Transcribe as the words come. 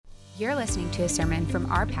You're listening to a sermon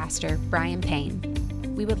from our pastor, Brian Payne.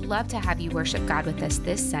 We would love to have you worship God with us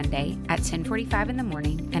this Sunday at 10:45 in the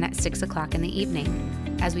morning and at 6 o'clock in the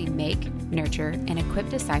evening as we make, nurture, and equip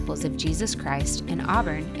disciples of Jesus Christ in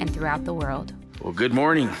Auburn and throughout the world. Well, good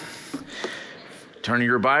morning. Turn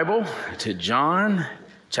your Bible to John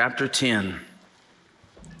chapter 10.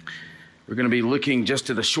 We're going to be looking just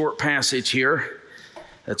at a short passage here.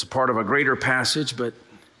 That's a part of a greater passage, but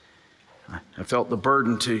I felt the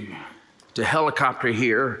burden to helicopter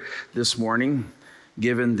here this morning,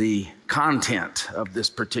 given the content of this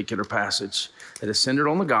particular passage that is centered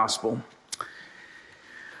on the gospel.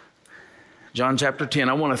 John chapter 10,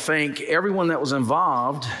 I want to thank everyone that was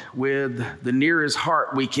involved with the Near His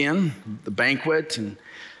Heart weekend, the banquet, and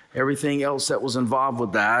everything else that was involved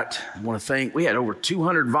with that. I want to thank, we had over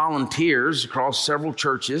 200 volunteers across several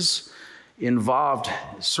churches involved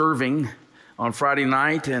serving on Friday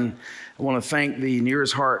night, and I want to thank the Near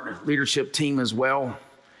His Heart leadership team as well.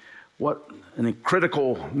 What a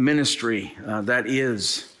critical ministry that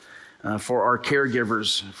is for our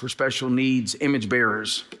caregivers, for special needs, image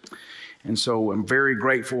bearers. And so I'm very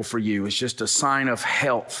grateful for you. It's just a sign of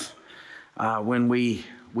health when we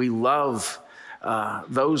love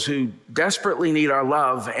those who desperately need our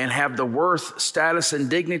love and have the worth, status, and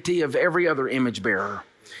dignity of every other image bearer.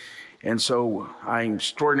 And so I'm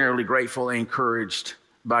extraordinarily grateful and encouraged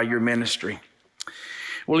by your ministry.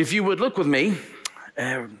 Well, if you would look with me,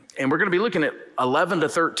 and we're going to be looking at 11 to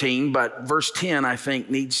 13, but verse 10, I think,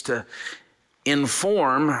 needs to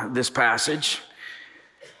inform this passage.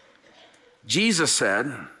 Jesus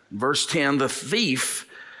said, verse 10, "The thief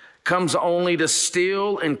comes only to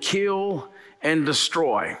steal and kill and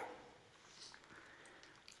destroy.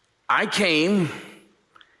 I came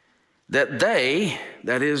that they,"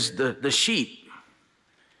 that is the sheep,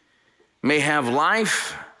 "may have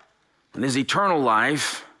life, and is eternal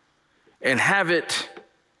life, and have it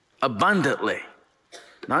abundantly."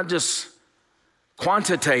 Not just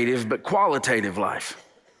quantitative, but qualitative life.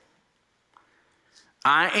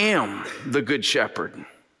 I am the good shepherd.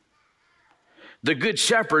 The good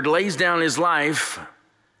shepherd lays down his life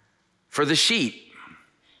for the sheep.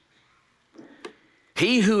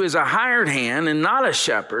 He who is a hired hand and not a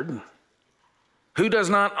shepherd, who does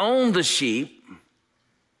not own the sheep,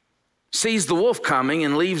 sees the wolf coming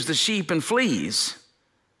and leaves the sheep and flees.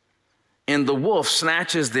 And the wolf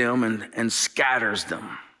snatches them and scatters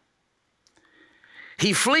them.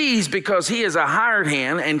 He flees because he is a hired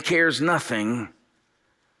hand and cares nothing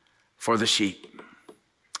for the sheep.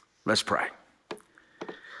 Let's pray.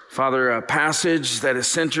 Father, a passage that is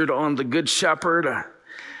centered on the good shepherd,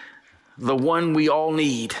 the one we all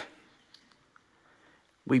need.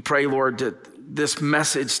 We pray, Lord, that this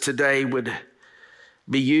message today would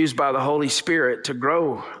be used by the Holy Spirit to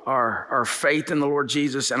grow our faith in the Lord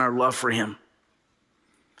Jesus and our love for him.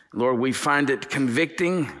 Lord, we find it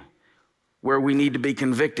convicting where we need to be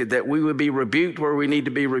convicted, that we would be rebuked where we need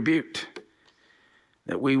to be rebuked,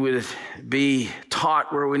 that we would be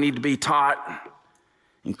taught where we need to be taught,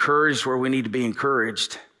 encouraged where we need to be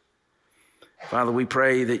encouraged. Father, we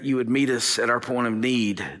pray that you would meet us at our point of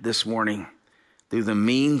need this morning through the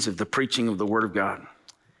means of the preaching of the Word of God.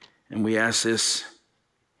 And we ask this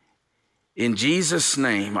in Jesus'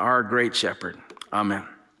 name, our great shepherd. Amen.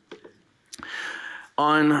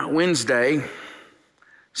 On Wednesday,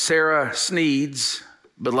 Sarah Sneed's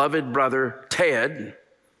beloved brother, Ted,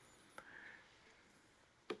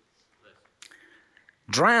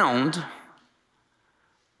 drowned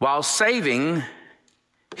while saving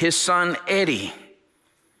his son, Eddie,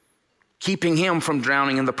 keeping him from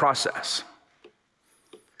drowning in the process.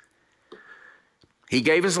 He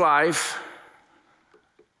gave his life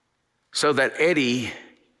so that Eddie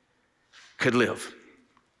could live.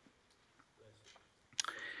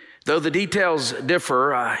 Though the details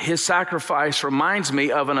differ, his sacrifice reminds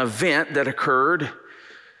me of an event that occurred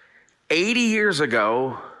 80 years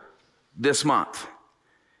ago this month,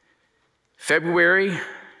 February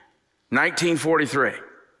 1943,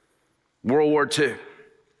 World War II.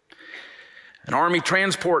 An Army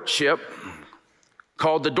transport ship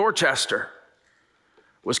called the Dorchester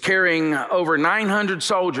was carrying over 900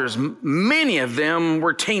 soldiers. Many of them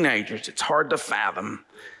were teenagers. It's hard to fathom.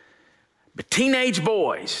 But teenage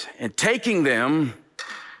boys, and taking them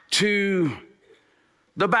to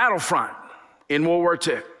the battlefront in World War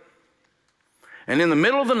II. And in the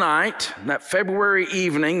middle of the night, that February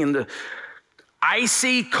evening, in the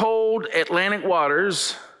icy, cold Atlantic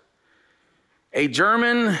waters, a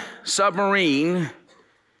German submarine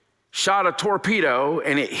shot a torpedo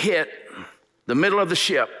and it hit the middle of the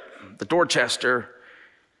ship, the Dorchester,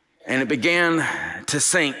 and it began to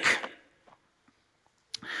sink.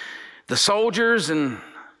 The soldiers and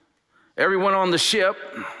everyone on the ship,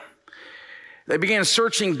 they began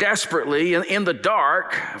searching desperately in the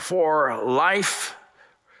dark for life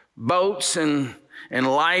boats and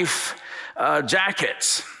life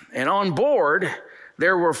jackets. And on board,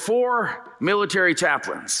 there were 4 military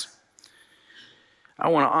chaplains. I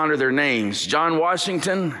want to honor their names: John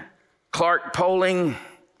Washington, Clark Poling,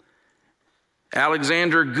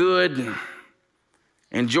 Alexander Good,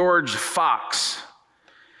 and George Fox.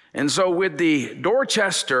 And so with the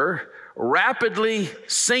Dorchester rapidly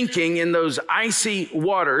sinking in those icy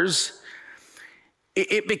waters,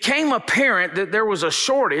 it became apparent that there was a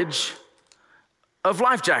shortage of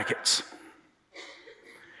life jackets.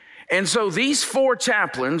 And so these 4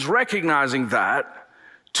 chaplains, recognizing that,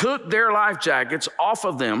 took their life jackets off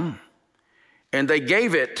of them and they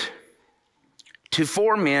gave it to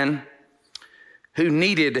 4 men who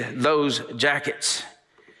needed those jackets.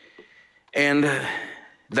 And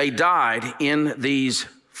they died in these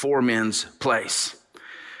 4 men's place.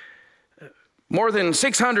 More than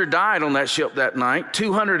 600 died on that ship that night.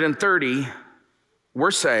 230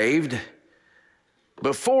 were saved.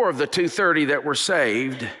 But 4 of the 230 that were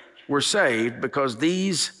saved because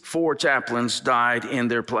these 4 chaplains died in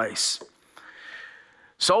their place.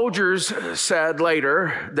 Soldiers said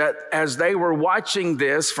later that as they were watching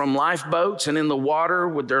this from lifeboats and in the water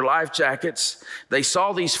with their life jackets, they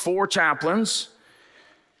saw these 4 chaplains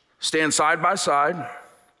stand side by side,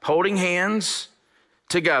 holding hands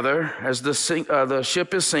together as the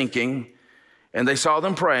ship is sinking, and they saw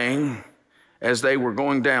them praying as they were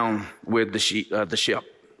going down with the ship.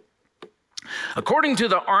 According to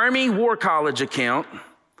the Army War College account,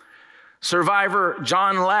 survivor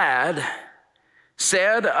John Ladd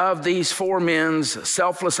said of these 4 men's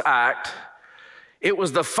selfless act, "It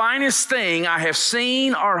was the finest thing I have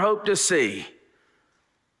seen or hope to see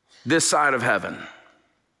this side of heaven."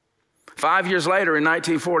 5 years later, in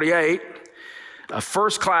 1948, a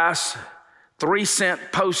first-class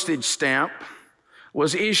 3-cent postage stamp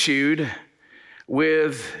was issued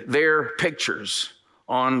with their pictures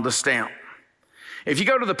on the stamp. If you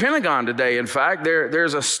go to the Pentagon today, in fact,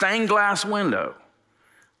 there's a stained glass window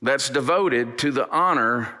that's devoted to the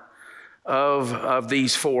honor of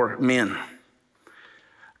these 4 men.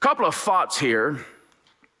 A couple of thoughts here.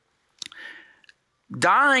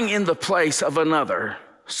 Dying in the place of another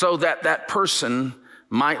so that that person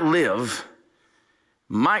might live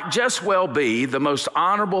might just well be the most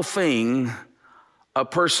honorable thing a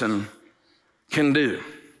person can do.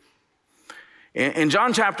 In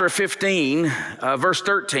John chapter 15, verse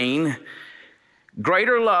 13,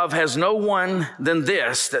 greater love has no one than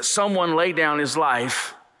this, that someone lay down his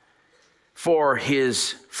life for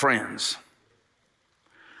his friends.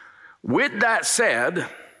 With that said,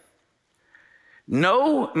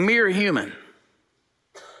 no mere human,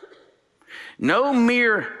 no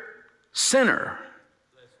mere sinner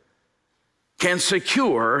can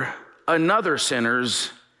secure another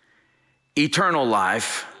sinner's eternal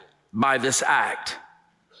life by this act.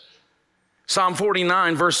 Psalm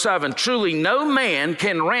 49, verse 7, truly no man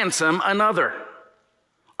can ransom another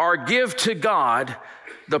or give to God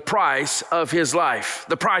the price of his life.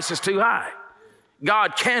 The price is too high.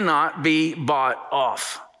 God cannot be bought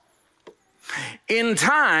off. In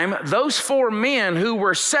time, those 4 men who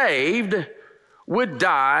were saved would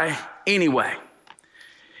die anyway.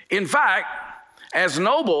 In fact, as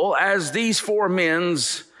noble as these 4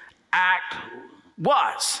 men's act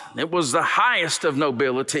was, it was the highest of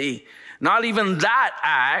nobility, not even that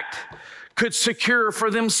act could secure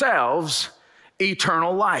for themselves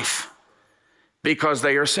eternal life because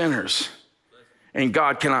they are sinners and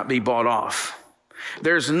God cannot be bought off.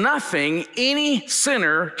 There's nothing any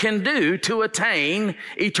sinner can do to attain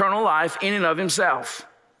eternal life in and of himself.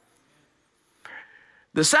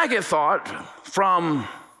 The second thought from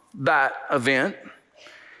that event,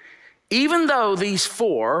 even though these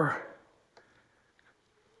 4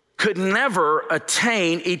 could never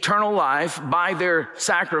attain eternal life by their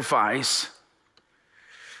sacrifice,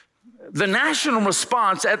 the national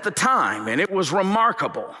response at the time, and it was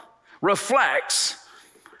remarkable, reflects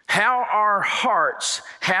how our hearts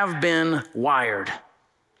have been wired,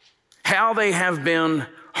 how they have been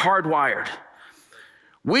hardwired.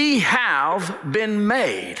 We have been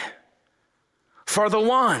made for the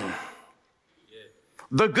one,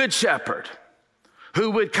 the Good Shepherd,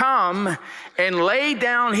 who would come and lay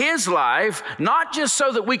down his life, not just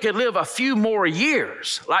so that we could live a few more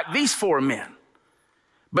years like these 4 men,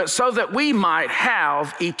 but so that we might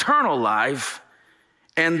have eternal life,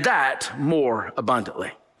 and that more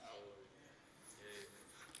abundantly.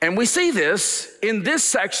 And we see this in this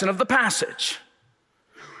section of the passage.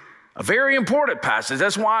 A very important passage.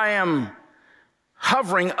 That's why I am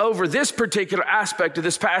hovering over this particular aspect of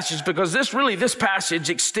this passage, because this passage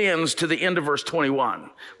extends to the end of verse 21.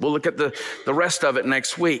 We'll look at the rest of it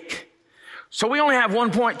next week. So we only have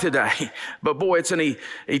one point today, but boy, it's an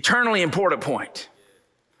eternally important point.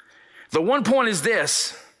 The one point is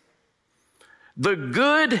this: the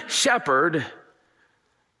good shepherd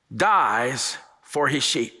dies for his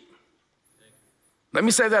sheep. Let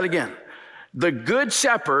me say that again. The good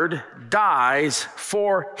shepherd dies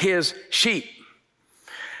for his sheep.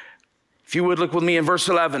 If you would look with me in verse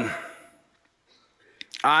 11.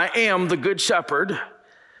 I am the good shepherd.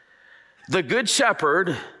 The good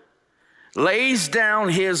shepherd lays down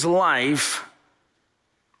his life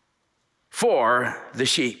for the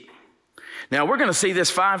sheep. Now, we're going to see this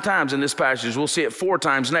 5 times in this passage. We'll see it 4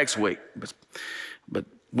 times next week, but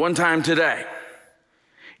one time today.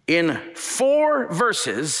 In 4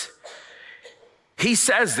 verses, he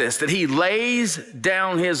says this, that he lays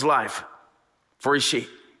down his life for his sheep.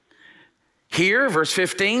 Here, verse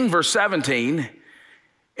 15, verse 17,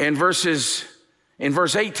 and in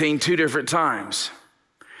verse 18, 2 different times.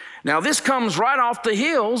 Now, this comes right off the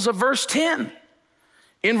heels of verse 10.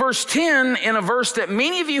 In verse 10, in a verse that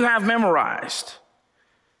many of you have memorized,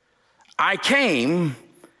 I came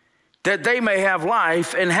that they may have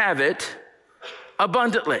life and have it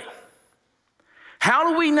abundantly.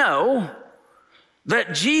 How do we know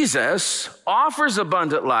that Jesus offers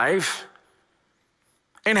abundant life,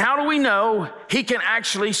 and how do we know he can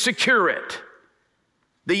actually secure it?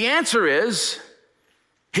 The answer is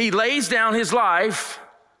he lays down his life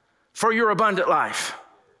for your abundant life,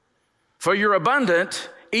 for your abundant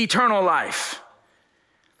eternal life.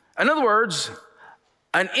 In other words,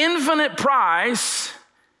 an infinite price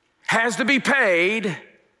has to be paid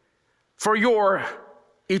for your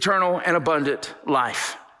eternal and abundant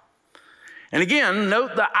life. And again,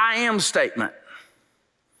 note the I am statement.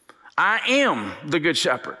 I am the good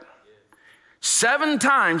shepherd. 7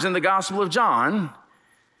 times in the Gospel of John,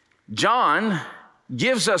 John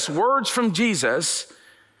gives us words from Jesus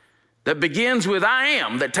that begins with I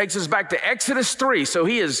am, that takes us back to Exodus 3. So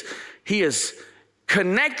he is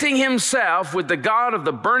connecting himself with the God of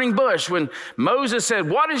the burning bush when Moses said,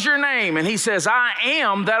 "What is your name?" And he says, "I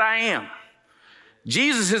am that I am."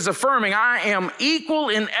 Jesus is affirming, I am equal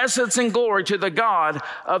in essence and glory to the God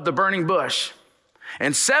of the burning bush.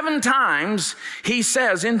 And 7 times he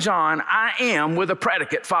says in John, I am, with a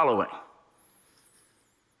predicate following.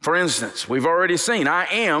 For instance, we've already seen, I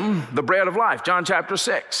am the bread of life, John chapter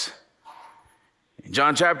 6. In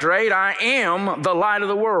John chapter 8, I am the light of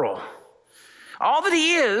the world. All that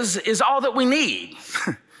he is all that we need.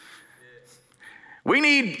 We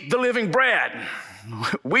need the living bread.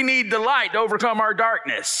 We need the light to overcome our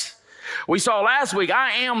darkness. We saw last week,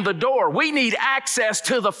 I am the door. We need access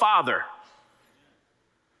to the Father.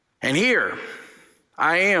 And here,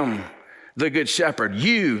 I am the good shepherd.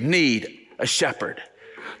 You need a shepherd.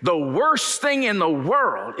 The worst thing in the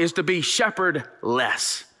world is to be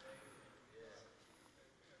shepherdless.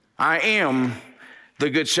 I am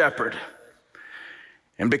the good shepherd.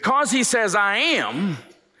 And because he says I am,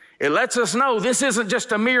 it lets us know this isn't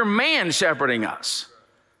just a mere man shepherding us.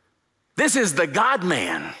 This is the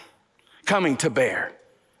God-man coming to bear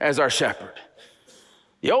as our shepherd.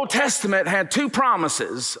 The Old Testament had 2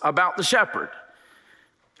 promises about the shepherd.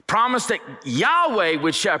 It promised that Yahweh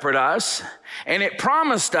would shepherd us, and it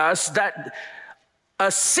promised us that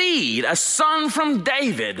a seed, a son from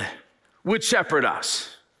David, would shepherd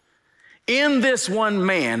us. In this one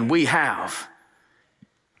man we have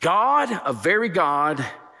God, a very God,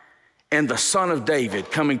 and the Son of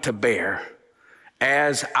David coming to bear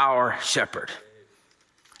as our shepherd.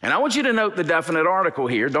 And I want you to note the definite article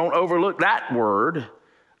here. Don't overlook that word,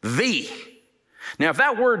 the. Now, if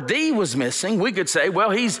that word the was missing, we could say, well,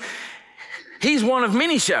 he's one of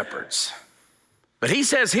many shepherds. But he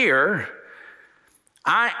says here,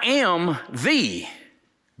 I am the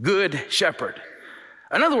good shepherd.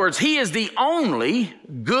 In other words, he is the only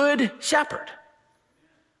good shepherd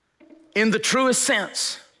in the truest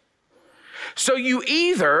sense. So you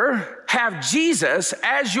either have Jesus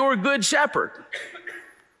as your good shepherd,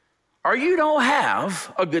 or you don't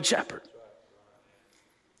have a good shepherd.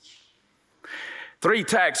 3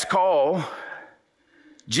 texts call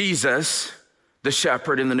Jesus the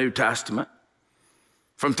shepherd in the New Testament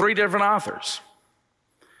from 3 different authors.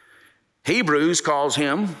 Hebrews calls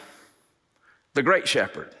him the great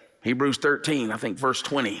shepherd. Hebrews 13, I think verse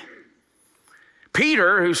 20.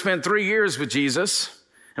 Peter, who spent 3 years with Jesus,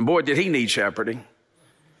 and boy, did he need shepherding,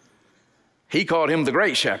 he called him the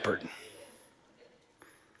great shepherd,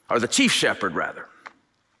 or the chief shepherd, rather.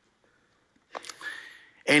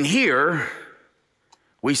 And here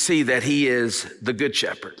we see that he is the good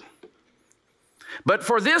shepherd. But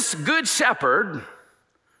for this good shepherd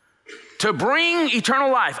to bring eternal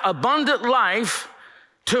life, abundant life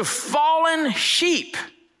to fallen sheep,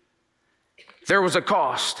 there was a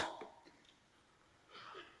cost.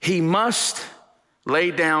 He must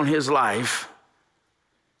lay down his life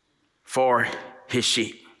for his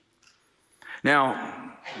sheep.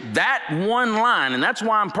 Now, that one line, and that's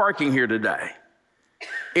why I'm parking here today,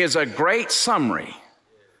 is a great summary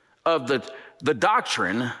of the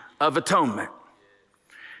doctrine of atonement.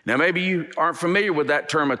 Now, maybe you aren't familiar with that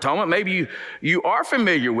term atonement. Maybe you are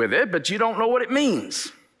familiar with it, but you don't know what it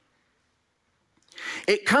means.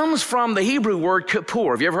 It comes from the Hebrew word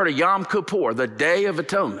Kippur. Have you ever heard of Yom Kippur, the Day of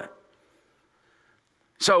Atonement?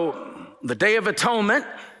 So, the Day of Atonement,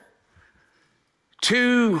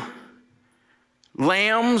 2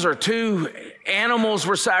 lambs or 2 animals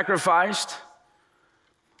were sacrificed.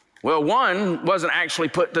 Well, one wasn't actually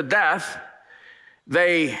put to death.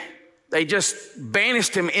 They just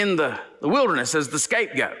banished him in the wilderness as the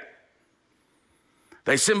scapegoat.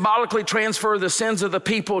 They symbolically transfer the sins of the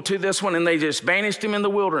people to this one, and they just banished him in the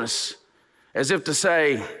wilderness as if to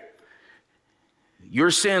say,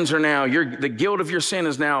 your sins are now, the guilt of your sin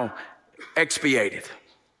is now expiated.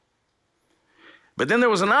 But then there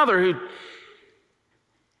was another who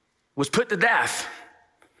was put to death,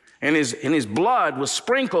 and his blood was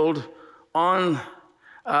sprinkled on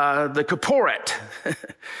the Kippuret,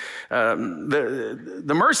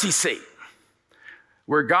 the mercy seat,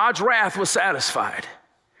 where God's wrath was satisfied.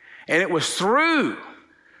 And it was through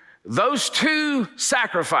those 2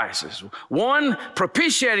 sacrifices, one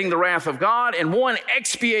propitiating the wrath of God and one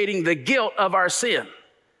expiating the guilt of our sin,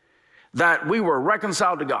 that we were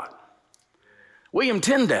reconciled to God. William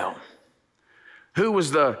Tyndale, who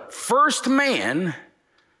was the first man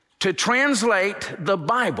to translate the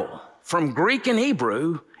Bible from Greek and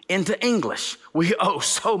Hebrew into English. We owe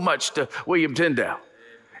so much to William Tyndale.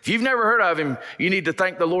 If you've never heard of him, you need to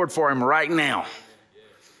thank the Lord for him right now.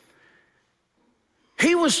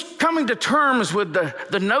 He was coming to terms with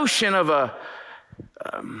the notion of a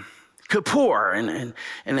Kippur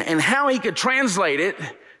and how he could translate it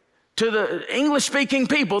to the English-speaking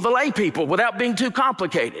people, the lay people, without being too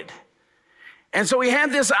complicated. And so he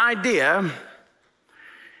had this idea,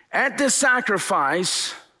 at this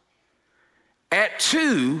sacrifice, at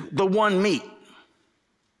 2, the one meat.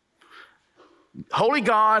 Holy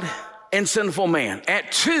God and sinful man.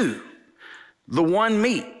 At 2, the one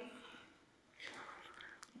meat.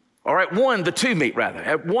 Or at 1, the 2 meat, rather.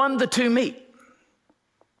 At 1, the 2 meat.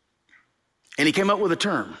 And he came up with a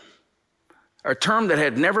term that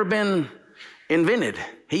had never been invented.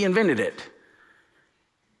 He invented it.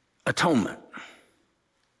 Atonement.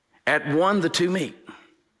 At 1, the 2 meet.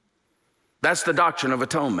 That's the doctrine of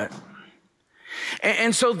atonement.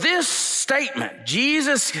 And so this statement,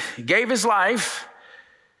 Jesus gave his life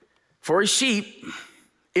for his sheep,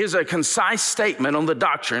 is a concise statement on the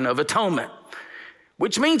doctrine of atonement,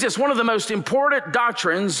 which means it's one of the most important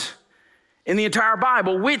doctrines in the entire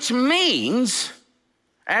Bible, which means,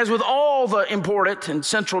 as with all the important and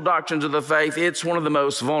central doctrines of the faith, it's one of the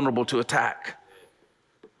most vulnerable to attack.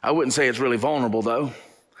 I wouldn't say it's really vulnerable, though,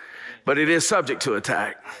 but it is subject to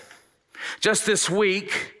attack. Just this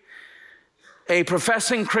week, a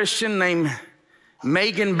professing Christian named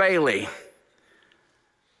Megan Bailey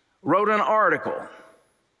wrote an article.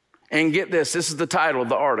 And get this is the title of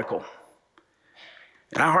the article.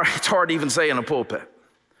 And it's hard to even say in a pulpit.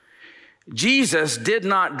 Jesus did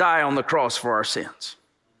not die on the cross for our sins.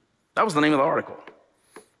 That was the name of the article.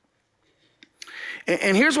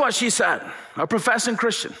 And here's what she said, a professing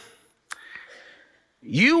Christian.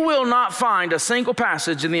 You will not find a single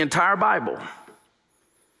passage in the entire Bible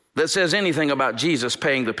that says anything about Jesus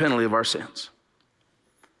paying the penalty of our sins.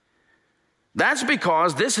 That's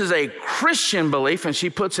because this is a Christian belief, and she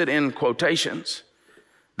puts it in quotations,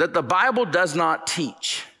 that the Bible does not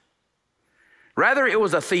teach. Rather, it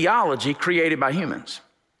was a theology created by humans.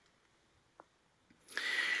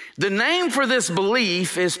 The name for this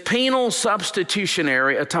belief is penal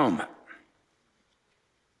substitutionary atonement.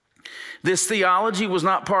 This theology was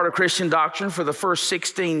not part of Christian doctrine for the first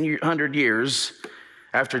 1,600 years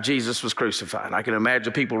after Jesus was crucified. I can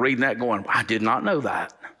imagine people reading that going, I did not know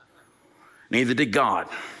that. Neither did God.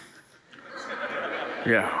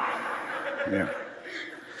 Yeah.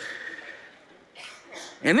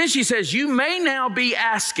 And then she says, you may now be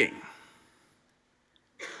asking,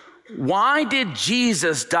 why did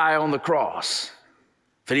Jesus die on the cross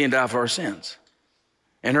if he didn't die for our sins?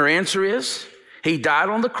 And her answer is, he died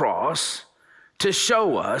on the cross to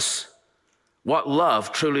show us what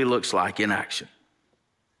love truly looks like in action.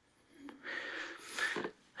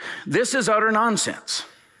 this is utter nonsense.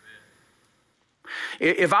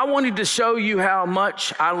 If I wanted to show you how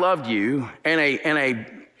much I loved you and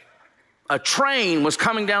a train was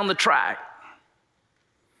coming down the track,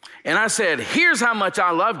 and I said, here's how much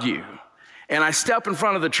I loved you, and I step in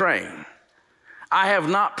front of the train, I have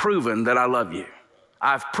not proven that I love you.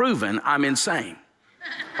 I've proven I'm insane,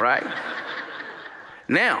 right?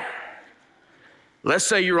 Now, let's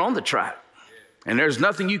say you're on the track and there's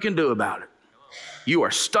nothing you can do about it. You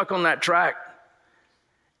are stuck on that track,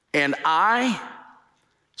 and I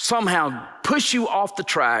somehow push you off the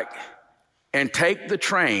track and take the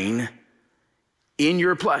train in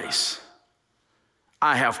your place.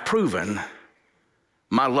 I have proven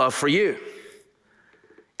my love for you.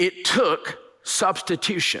 It took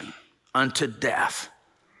substitution unto death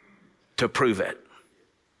to prove it.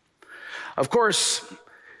 Of course,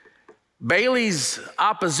 Bailey's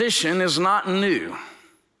opposition is not new.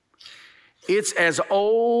 It's as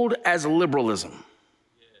old as liberalism.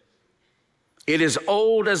 It is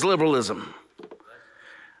old as liberalism.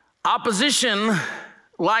 Opposition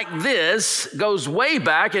like this goes way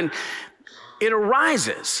back, and it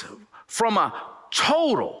arises from a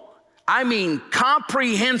total,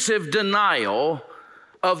 comprehensive denial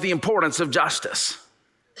of the importance of justice,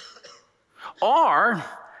 or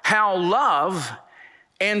how love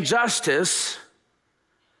and justice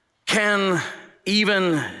can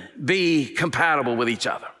even be compatible with each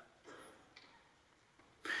other.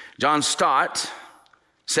 John Stott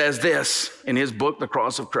says this in his book, The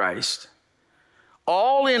Cross of Christ: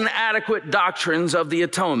 all inadequate doctrines of the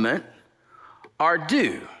atonement are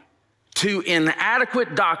due to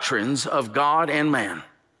inadequate doctrines of God and man.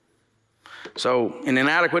 So, in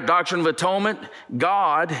inadequate doctrine of atonement,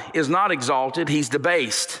 God is not exalted, he's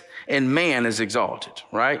debased, and man is exalted,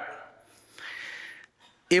 right?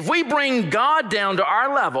 If we bring God down to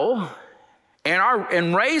our level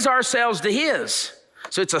and raise ourselves to his,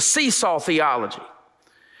 so it's a seesaw theology.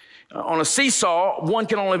 On a seesaw, one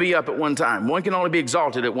can only be up at one time. One can only be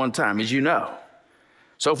exalted at one time, as you know.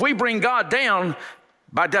 So if we bring God down,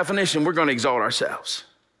 by definition, we're going to exalt ourselves.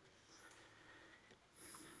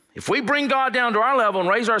 If we bring God down to our level and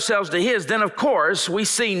raise ourselves to his, then of course we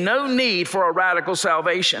see no need for a radical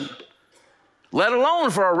salvation, let alone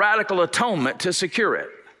for a radical atonement to secure it.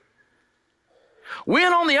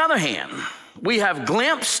 When, on the other hand, we have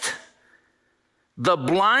glimpsed the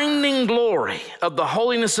blinding glory of the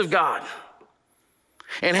holiness of God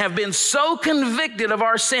and have been so convicted of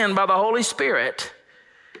our sin by the Holy Spirit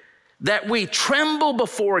that we tremble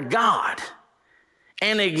before God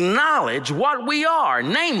and acknowledge what we are,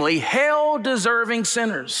 namely hell-deserving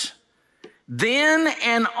sinners, then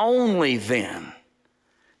and only then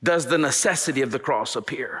does the necessity of the cross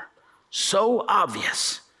appear, so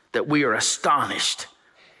obvious that we are astonished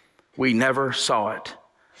we never saw it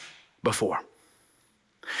before.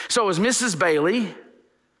 So is Mrs. Bailey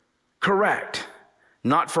correct?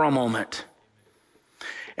 Not for a moment.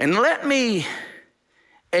 And let me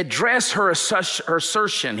address her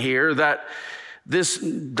assertion here that this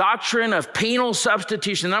doctrine of penal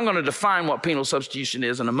substitution, and I'm going to define what penal substitution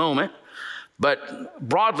is in a moment, but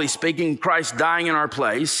broadly speaking, Christ dying in our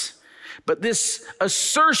place, but this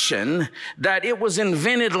assertion that it was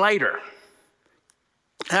invented later,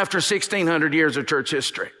 after 1,600 years of church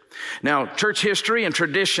history. Now, church history and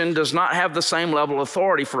tradition does not have the same level of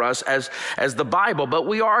authority for us as the Bible, but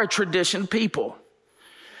we are a tradition people.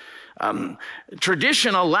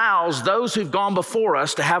 Tradition allows those who've gone before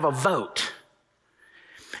us to have a vote.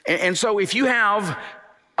 And so if you have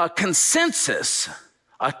a consensus,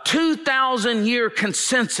 a 2,000-year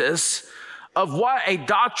consensus of what a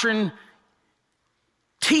doctrine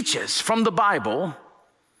teaches from the Bible,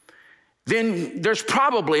 then there's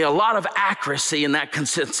probably a lot of accuracy in that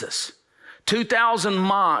consensus.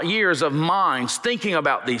 2,000 years of minds thinking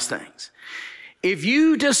about these things. If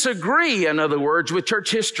you disagree, in other words, with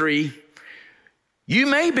church history, you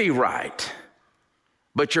may be right,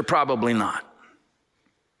 but you're probably not.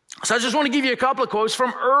 So I just want to give you a couple of quotes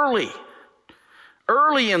from early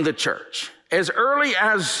in the church, as early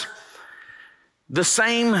as the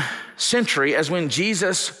same century as when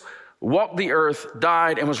Jesus walked the earth,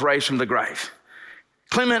 died, and was raised from the grave.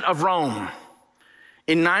 Clement of Rome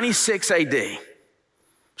in 96 AD.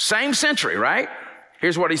 Same century, right?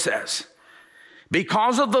 Here's what he says.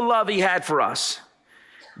 Because of the love he had for us,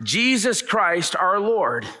 Jesus Christ our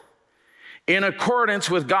Lord, in accordance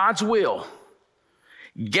with God's will,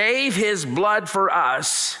 gave his blood for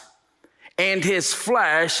us and his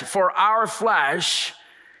flesh for our flesh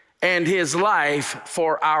and his life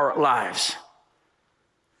for our lives.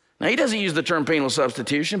 Now, he doesn't use the term penal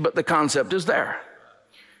substitution, but the concept is there.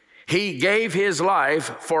 He gave his life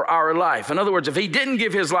for our life. In other words, if he didn't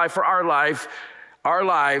give his life for our life, our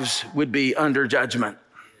lives would be under judgment.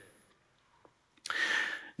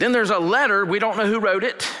 Then there's a letter. We don't know who wrote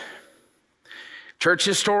it. Church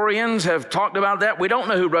historians have talked about that. We don't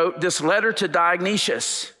know who wrote this letter to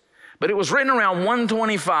Dionysius, but it was written around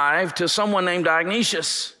 125 to someone named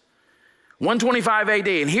Dionysius, 125 AD.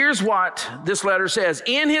 And here's what this letter says.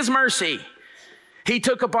 In his mercy, he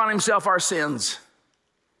took upon himself our sins.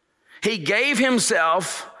 He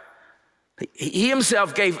himself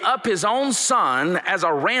gave up his own son as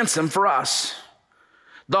a ransom for us,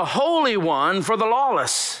 the Holy One for the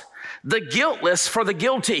lawless, the guiltless for the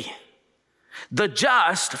guilty, the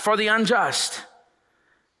just for the unjust,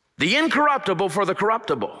 the incorruptible for the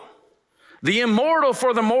corruptible, the immortal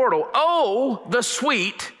for the mortal. Oh, the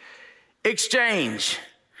sweet exchange,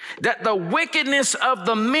 that the wickedness of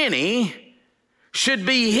the many should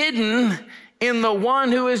be hidden in the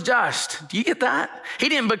one who is just. Do you get that? He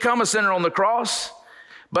didn't become a sinner on the cross,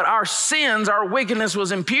 but our sins, our wickedness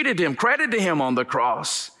was imputed to him, credited to him on the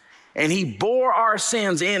cross, and he bore our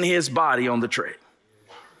sins in his body on the tree.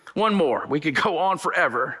 One more. We could go on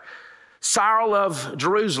forever. Cyril of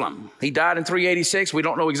Jerusalem. He died in 386. We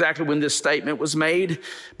don't know exactly when this statement was made,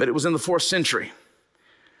 but it was in the 4th century.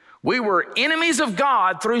 We were enemies of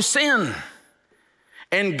God through sin,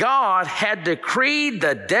 and God had decreed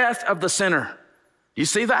the death of the sinner. You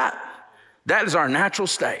see that? That is our natural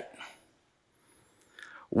state.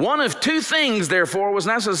 One of two things, therefore, was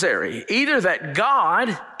necessary. Either that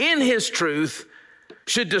God, in his truth,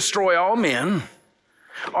 should destroy all men,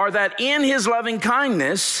 or that in his loving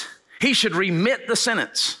kindness, he should remit the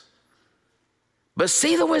sentence. But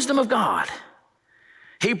see the wisdom of God.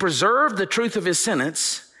 He preserved the truth of his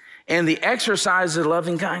sentence and the exercise of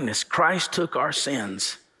loving kindness. Christ took our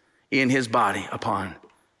sins in his body upon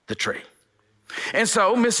the tree. And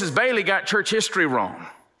so Mrs. Bailey got church history wrong.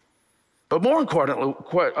 But more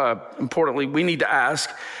importantly, we need to ask,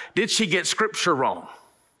 did she get scripture wrong?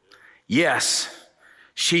 Yes,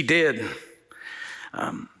 she did.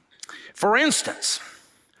 For instance,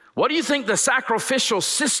 what do you think the sacrificial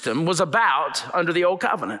system was about under the old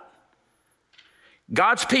covenant?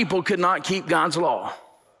 God's people could not keep God's law.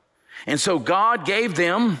 And so God gave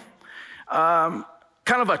them kind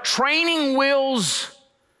of a training wheels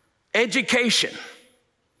education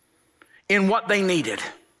in what they needed.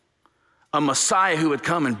 A Messiah who would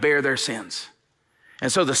come and bear their sins. And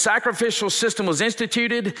so the sacrificial system was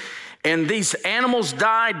instituted, and these animals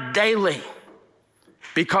died daily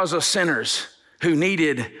because of sinners who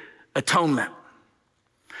needed atonement.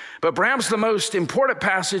 But perhaps the most important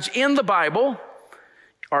passage in the Bible,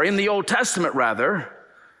 or in the Old Testament rather,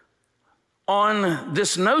 on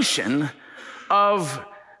this notion of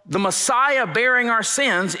the Messiah bearing our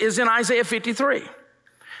sins is in Isaiah 53.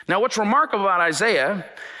 Now, what's remarkable about Isaiah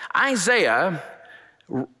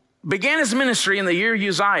began his ministry in the year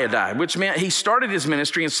Uzziah died, which meant he started his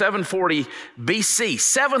ministry in 740 BC,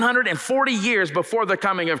 740 years before the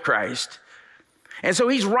coming of Christ. And so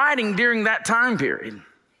he's writing during that time period.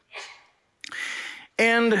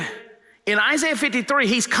 And in Isaiah 53,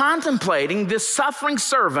 he's contemplating this suffering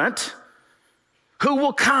servant who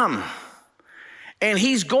will come, and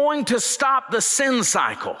he's going to stop the sin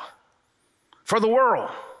cycle for the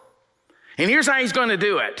world. And here's how he's going to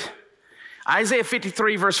do it. Isaiah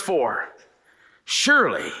 53 verse 4.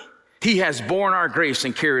 Surely he has borne our griefs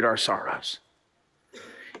and carried our sorrows.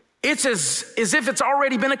 It's as if it's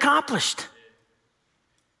already been accomplished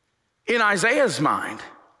in Isaiah's mind,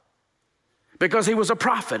 because he was a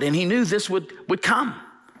prophet and he knew this would come.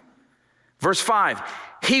 Verse 5,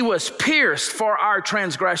 he was pierced for our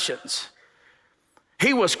transgressions.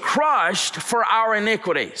 He was crushed for our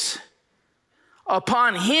iniquities.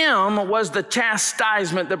 Upon him was the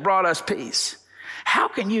chastisement that brought us peace. How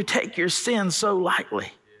can you take your sin so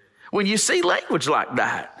lightly when you see language like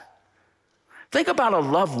that? Think about a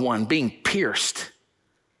loved one being pierced.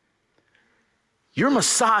 Your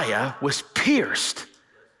Messiah was pierced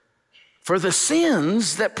for the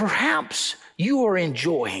sins that perhaps you are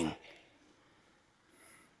enjoying.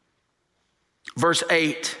 Verse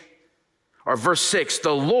 8 or verse 6,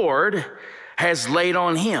 the Lord has laid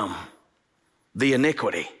on him the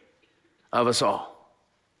iniquity of us all.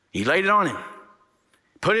 He laid it on him,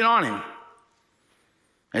 put it on him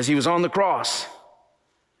as he was on the cross.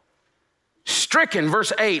 Stricken,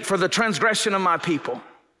 verse 8, for the transgression of my people.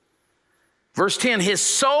 Verse 10, his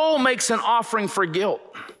soul makes an offering for guilt.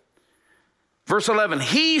 Verse 11,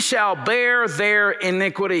 he shall bear their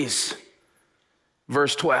iniquities.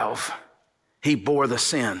 Verse 12, he bore the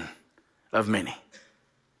sin of many.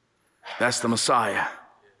 That's the Messiah.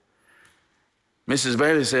 Mrs.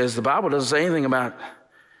 Bailey says the Bible doesn't say anything about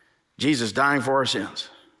Jesus dying for our sins.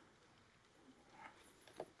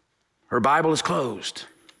 Her Bible is closed.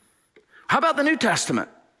 How about the New Testament?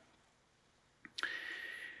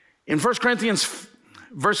 In 1 Corinthians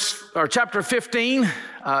chapter 15,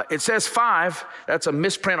 it says 5. That's a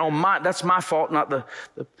misprint on that's my fault, not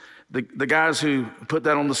the guys who put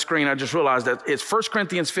that on the screen. I just realized that it's 1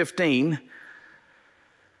 Corinthians 15.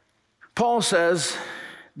 Paul says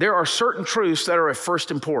there are certain truths that are of first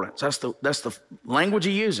importance. That's the language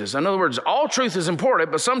he uses. In other words, all truth is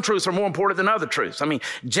important, but some truths are more important than other truths. I mean,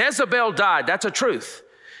 Jezebel died. That's a truth.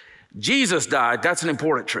 Jesus died. That's an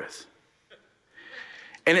important truth.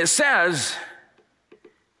 And it says,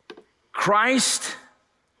 Christ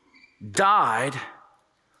died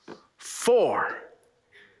for.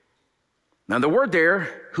 Now the word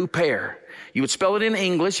there, huper. You would spell it in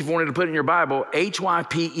English if you wanted to put it in your Bible,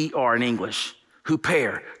 Hyper in English.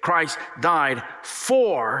 Huper. Christ died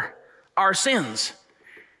for our sins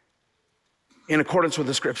in accordance with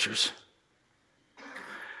the scriptures.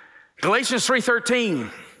 Galatians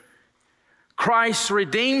 3:13. Christ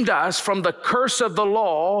redeemed us from the curse of the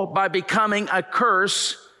law by becoming a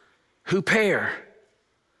curse, huper,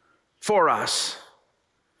 for us.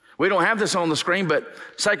 We don't have this on the screen, but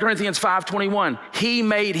 2 Corinthians 5:21, he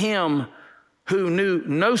made him who knew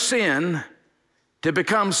no sin to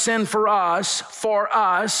become sin for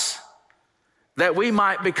us, that we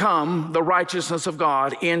might become the righteousness of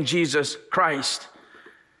God in Jesus Christ.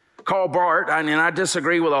 Karl Barth, and I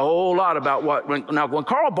disagree with a whole lot about when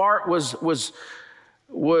Karl Barth was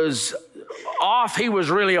off, he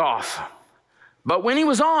was really off. But when he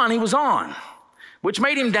was on, which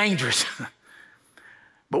made him dangerous.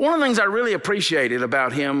 But one of the things I really appreciated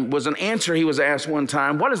about him was an answer he was asked one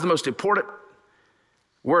time, what is the most important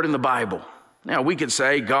word in the Bible? Now, we could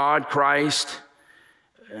say God, Christ,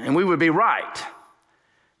 and we would be right.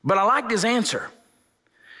 But I liked his answer.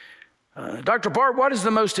 Dr. Barth, what is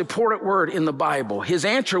the most important word in the Bible? His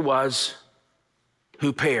answer was,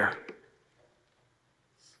 huper,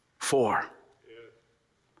 for.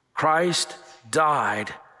 Christ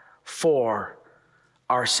died for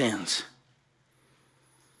our sins.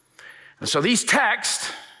 And so these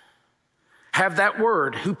texts have that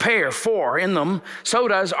word, huper, for, in them. So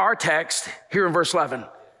does our text here in verse 11.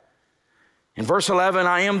 In verse 11,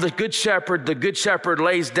 I am the good shepherd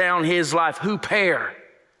lays down his life, huper,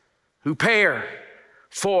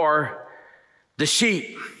 for the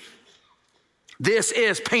sheep. This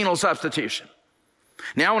is penal substitution.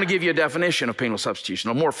 Now I want to give you a definition of penal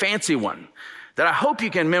substitution, a more fancy one that I hope you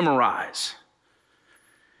can memorize.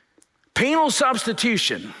 Penal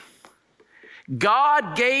substitution.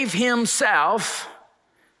 God gave himself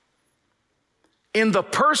in the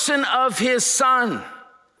person of his Son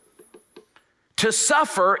to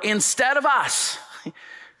suffer instead of us.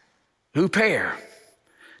 Huper.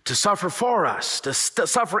 To suffer for us, to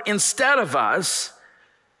suffer instead of us,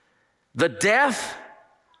 the death,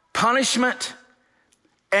 punishment,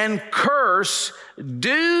 and curse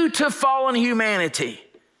due to fallen humanity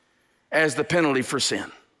as the penalty for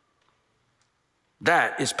sin.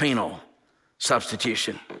 That is penal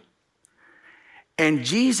substitution. And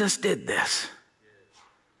Jesus did this.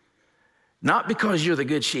 Not because you're the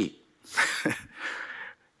good sheep.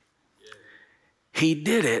 He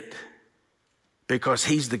did it because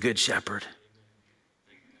he's the good shepherd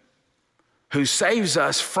who saves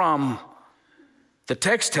us from, the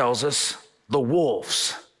text tells us, the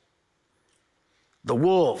wolves. The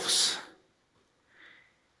wolves.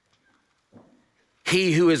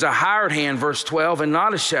 He who is a hired hand, verse 12, and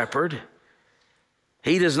not a shepherd,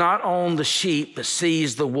 he does not own the sheep, but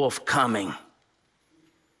sees the wolf coming.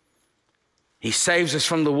 He saves us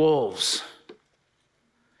from the wolves.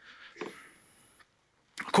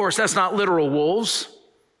 Of course, that's not literal wolves.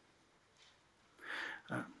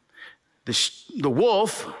 The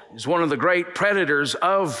wolf is one of the great predators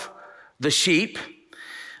of the sheep.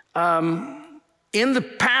 In the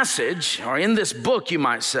passage, or in this book, you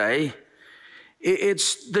might say,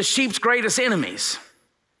 it's the sheep's greatest enemies.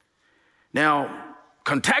 Now,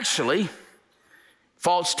 contextually,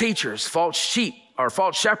 false teachers, false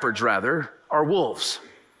shepherds rather, are wolves.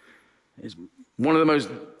 It's one of the most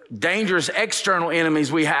dangerous external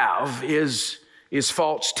enemies we have is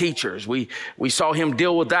false teachers. We saw him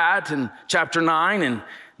deal with that in chapter 9 and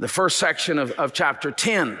the first section of chapter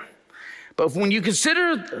 10. But when you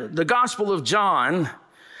consider the Gospel of John,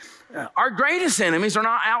 our greatest enemies are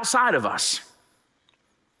not outside of us.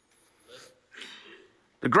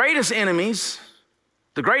 The greatest enemies,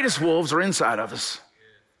 the greatest wolves are inside of us.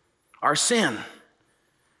 Our sin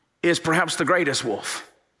is perhaps the greatest wolf.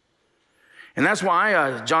 And that's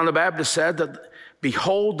why John the Baptist said that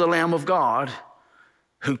behold the Lamb of God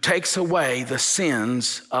who takes away the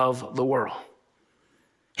sins of the world.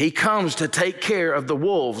 He comes to take care of the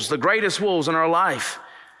wolves, the greatest wolves in our life.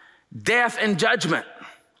 Death and judgment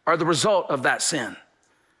are the result of that sin.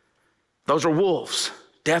 Those are wolves,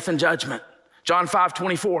 death and judgment. John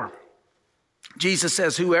 5:24, Jesus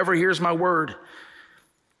says, whoever hears my word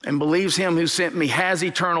and believes him who sent me has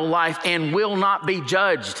eternal life and will not be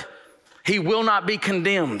judged. He will not be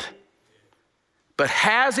condemned, but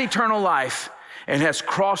has eternal life and has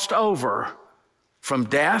crossed over from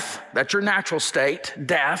death, that's your natural state,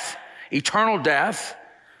 death, eternal death,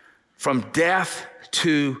 from death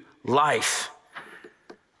to life.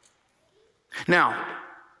 Now,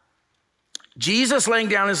 Jesus laying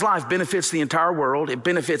down his life benefits the entire world. It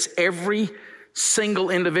benefits every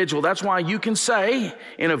single individual. That's why you can say,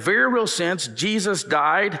 in a very real sense, Jesus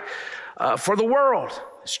died for the world.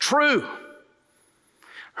 It's true.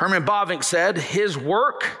 Herman Bavinck said, his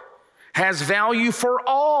work has value for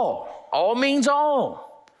all. All means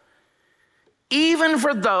all. Even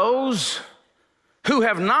for those who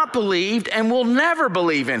have not believed and will never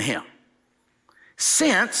believe in him,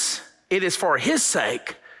 since it is for his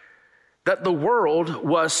sake that the world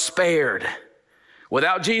was spared.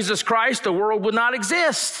 Without Jesus Christ, the world would not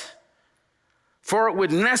exist, for it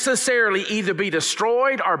would necessarily either be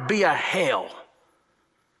destroyed or be a hell.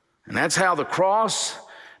 And that's how the cross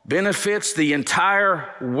benefits the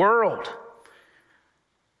entire world.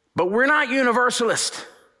 But we're not universalists.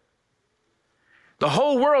 The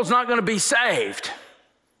whole world's not going to be saved.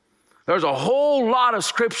 There's a whole lot of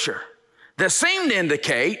scripture that seem to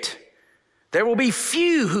indicate there will be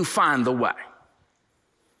few who find the way.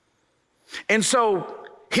 And so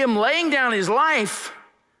him laying down his life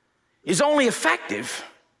is only effective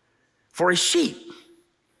for his sheep,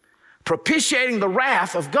 propitiating the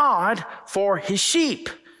wrath of God for his sheep.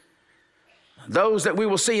 Those that we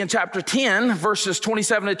will see in chapter 10, verses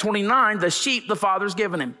 27 to 29, the sheep the Father's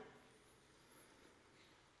given him.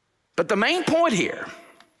 But the main point here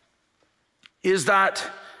is that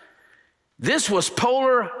this was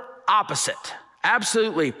polar opposite,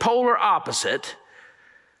 absolutely polar opposite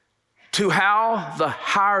to how the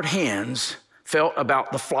hired hands felt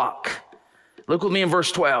about the flock. Look with me in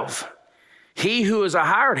verse 12. He who is a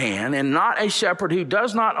hired hand and not a shepherd who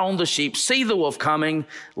does not own the sheep, see the wolf coming,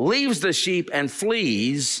 leaves the sheep and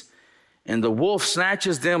flees, and the wolf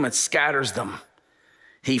snatches them and scatters them.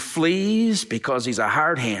 He flees because he's a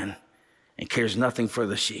hired hand and cares nothing for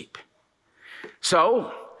the sheep.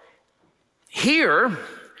 So here,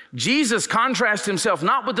 Jesus contrasts himself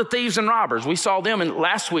not with the thieves and robbers. We saw them in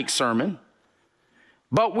last week's sermon,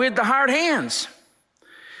 but with the hired hands.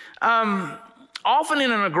 Often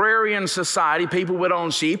in an agrarian society, people would own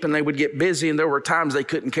sheep and they would get busy, and there were times they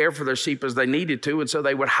couldn't care for their sheep as they needed to, and so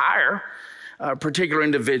they would hire particular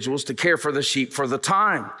individuals to care for the sheep for the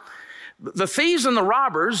time. The thieves and the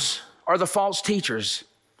robbers are the false teachers.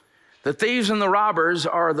 The thieves and the robbers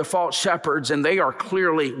are the false shepherds, and they are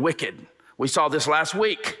clearly wicked. We saw this last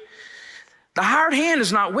week. The hired hand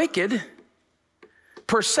is not wicked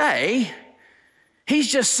per se.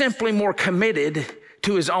 He's just simply more committed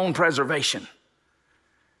to his own preservation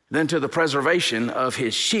than to the preservation of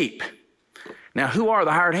his sheep. Now, who are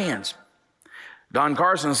the hired hands? Don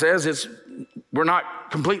Carson says we're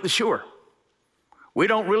not completely sure. We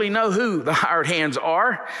don't really know who the hired hands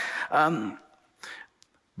are.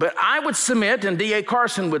 But I would submit, and D.A.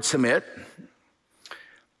 Carson would submit,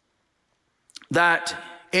 that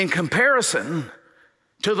in comparison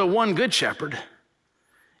to the one good shepherd,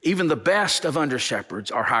 even the best of under shepherds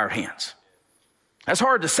are hired hands. That's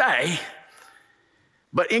hard to say,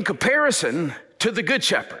 but in comparison to the good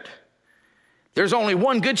shepherd, there's only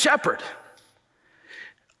one good shepherd.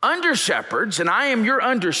 Under shepherds, and I am your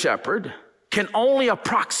under shepherd, can only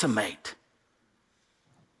approximate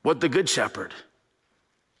what the good shepherd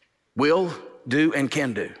will do and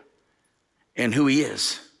can do, and who he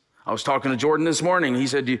is. I was talking to Jordan this morning. He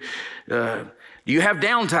said, do you have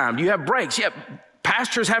downtime? Do you have breaks? Yeah,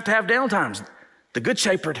 pastors have to have downtimes. The good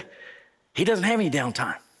shepherd, he doesn't have any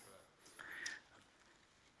downtime.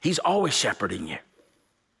 He's always shepherding you,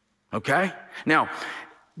 okay? Now,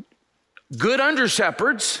 good under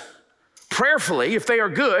shepherds, prayerfully, if they are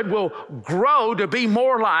good, will grow to be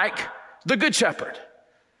more like the good shepherd.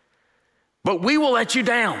 But we will let you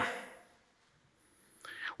down.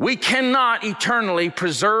 We cannot eternally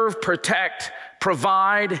preserve, protect,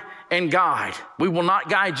 provide, and guide. We will not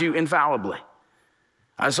guide you infallibly.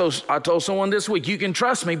 I told someone this week, you can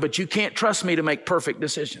trust me, but you can't trust me to make perfect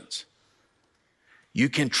decisions. You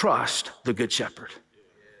can trust the good shepherd.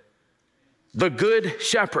 The good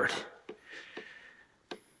shepherd.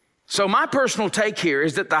 So my personal take here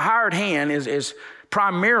is that the hired hand is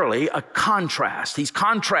primarily a contrast. He's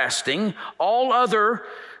contrasting all other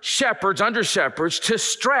shepherds, under shepherds, to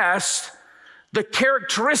stress the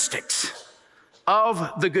characteristics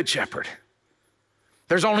of the good shepherd.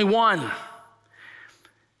 There's only one.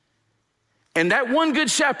 And that one good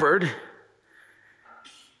shepherd,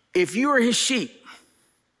 if you are his sheep,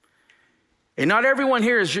 and not everyone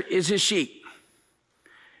here is his sheep,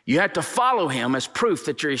 you have to follow him as proof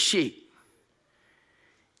that you're his sheep.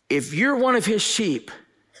 If you're one of his sheep,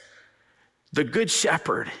 the good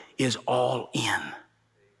shepherd is all in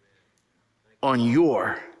on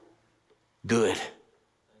your good,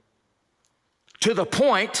 to the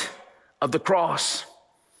point of the cross.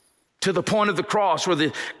 To the point of the cross where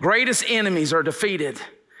the greatest enemies are defeated.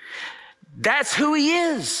 That's who he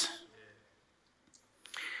is.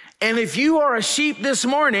 And if you are a sheep this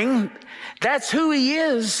morning, that's who he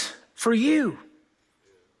is for you.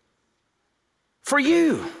 For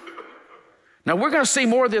you. Now we're going to see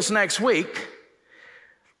more of this next week,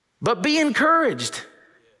 but be encouraged.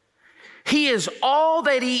 He is all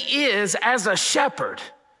that he is as a shepherd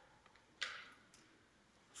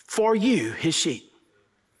for you, his sheep.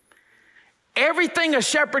 Everything a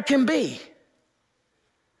shepherd can be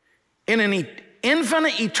in an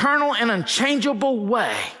infinite, eternal, and unchangeable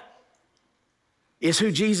way is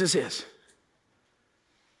who Jesus is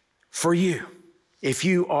for you. If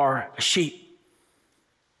you are a sheep,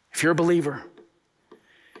 if you're a believer,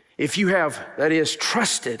 if you have, that is,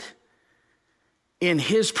 trusted in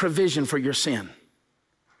his provision for your sin.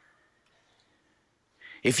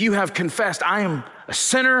 If you have confessed, I am a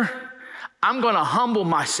sinner, I'm going to humble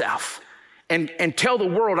myself and tell the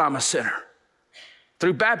world I'm a sinner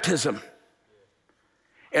through baptism.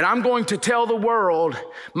 And I'm going to tell the world,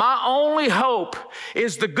 my only hope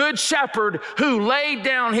is the good shepherd who laid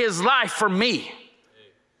down his life for me.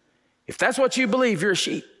 If that's what you believe, you're a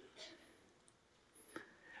sheep.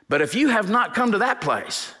 But if you have not come to that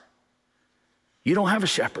place, you don't have a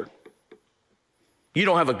shepherd. You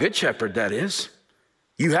don't have a good shepherd, that is.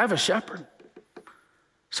 You have a shepherd.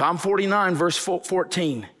 Psalm 49, verse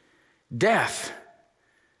 14. Death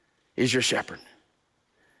is your shepherd.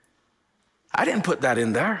 I didn't put that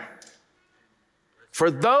in there.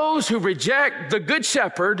 For those who reject the good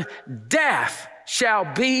shepherd, death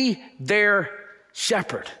shall be their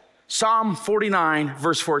shepherd. Psalm 49,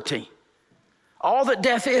 verse 14. All that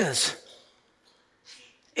death is,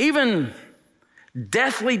 even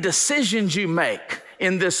deathly decisions you make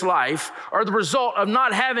in this life, are the result of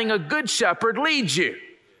not having a good shepherd lead you.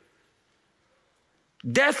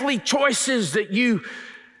 Deathly choices that you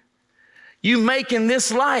make in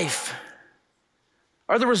this life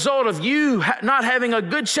are the result of you not having a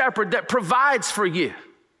good shepherd that provides for you.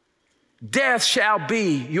 Death shall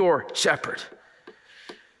be your shepherd.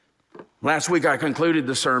 Last week I concluded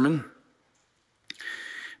the sermon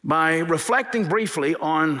by reflecting briefly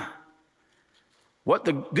on what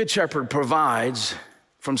the good shepherd provides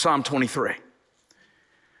from Psalm 23.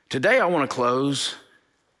 Today I want to close,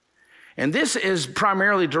 and this is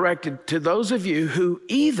primarily directed to those of you who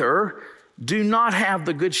either do not have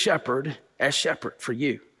the good shepherd as shepherd for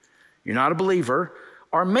you. You're not a believer,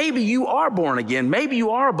 or maybe you are born again, maybe you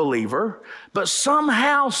are a believer, but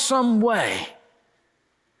somehow, some way,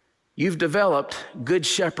 you've developed good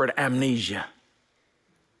shepherd amnesia.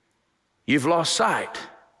 You've lost sight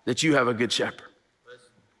that you have a good shepherd.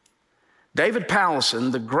 David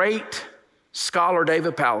Powlison, the great scholar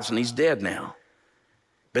David Powlison, he's dead now,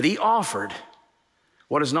 but he offered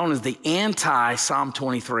what is known as the anti-Psalm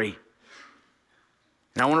 23.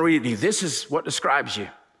 And I want to read it to you. This is what describes you.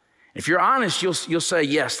 If you're honest, you'll say,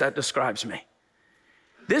 yes, that describes me.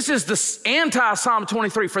 This is the anti-Psalm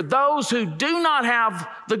 23 for those who do not have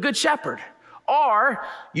the good shepherd. Or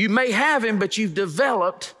you may have him, but you've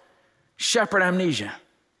developed shepherd amnesia.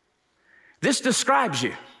 This describes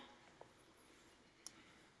you.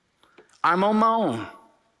 I'm on my own.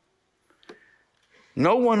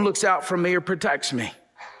 No one looks out for me or protects me.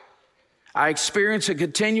 I experience a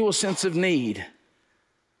continual sense of need.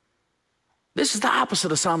 This is the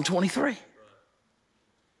opposite of Psalm 23.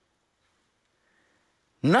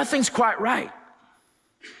 Nothing's quite right.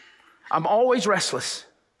 I'm always restless.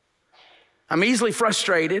 I'm easily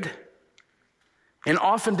frustrated and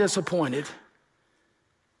often disappointed.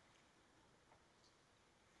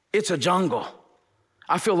 It's a jungle.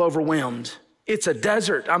 I feel overwhelmed. It's a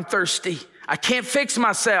desert. I'm thirsty. I can't fix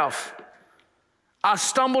myself. I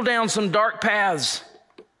stumble down some dark paths.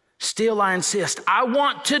 Still, I insist. I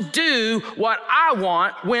want to do what I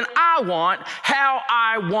want, when I want, how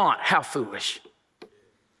I want. How foolish.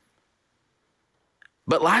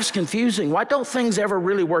 But life's confusing. Why don't things ever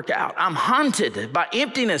really work out? I'm haunted by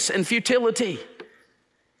emptiness and futility.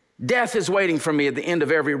 Death is waiting for me at the end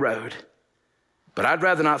of every road. But I'd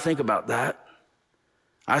rather not think about that.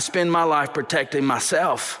 I spend my life protecting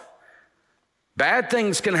myself. Bad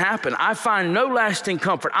things can happen. I find no lasting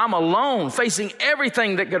comfort. I'm alone, facing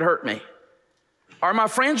everything that could hurt me. Are my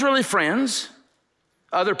friends really friends?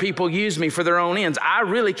 Other people use me for their own ends. I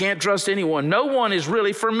really can't trust anyone. No one is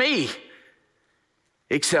really for me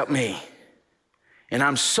except me. And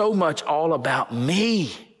I'm so much all about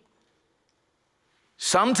me.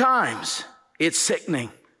 Sometimes it's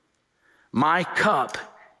sickening. My cup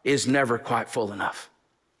is never quite full enough.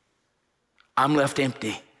 I'm left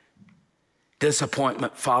empty.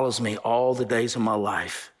 Disappointment follows me all the days of my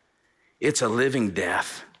life. It's a living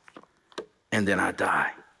death, and then I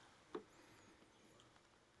die.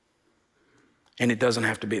 And it doesn't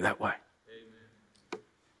have to be that way. Amen.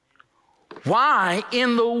 Why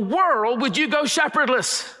in the world would you go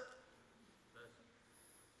shepherdless?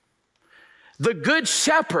 The good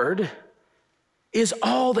shepherd is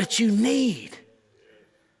all that you need.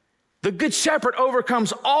 The good shepherd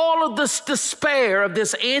overcomes all of this despair of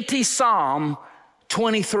this anti-Psalm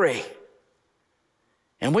 23.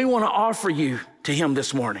 And we want to offer you to him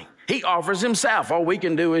this morning. He offers himself. All we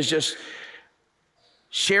can do is just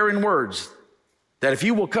share in words that if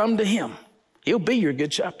you will come to him, he'll be your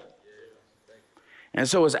good shepherd. And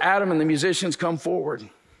so as Adam and the musicians come forward,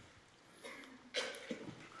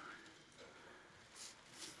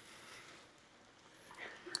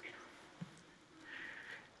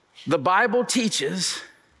 the Bible teaches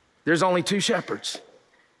there's only two shepherds,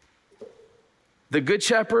 the good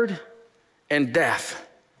shepherd and death.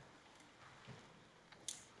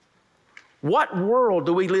 What world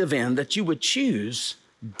do we live in that you would choose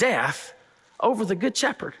death over the good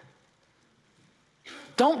shepherd?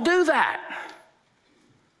 Don't do that.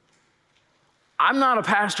 I'm not a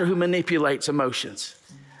pastor who manipulates emotions.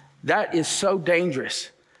 That is so dangerous.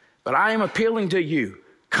 But I am appealing to you.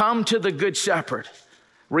 Come to the good shepherd.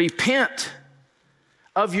 Repent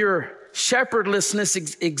of your shepherdlessness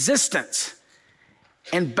existence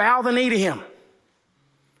and bow the knee to him.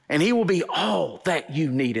 And he will be all that you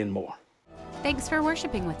need and more. Thanks for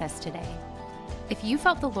worshiping with us today. If you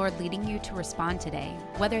felt the Lord leading you to respond today,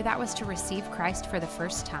 whether that was to receive Christ for the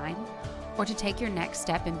first time or to take your next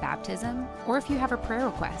step in baptism, or if you have a prayer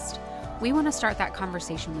request, we want to start that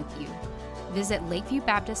conversation with you. Visit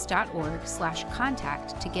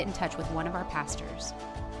lakeviewbaptist.org/contact to get in touch with one of our pastors.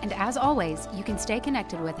 And as always, you can stay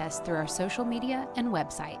connected with us through our social media and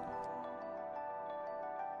website.